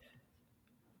 Yeah.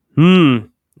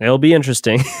 It'll be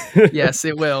interesting. Yes,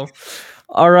 it will.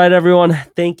 All right, everyone.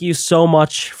 Thank you so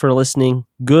much for listening.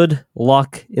 Good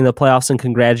luck in the playoffs and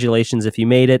congratulations if you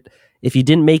made it. If you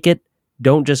didn't make it,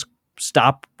 don't just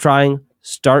stop trying.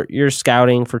 Start your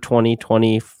scouting for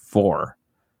 2024.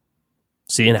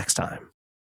 See you next time.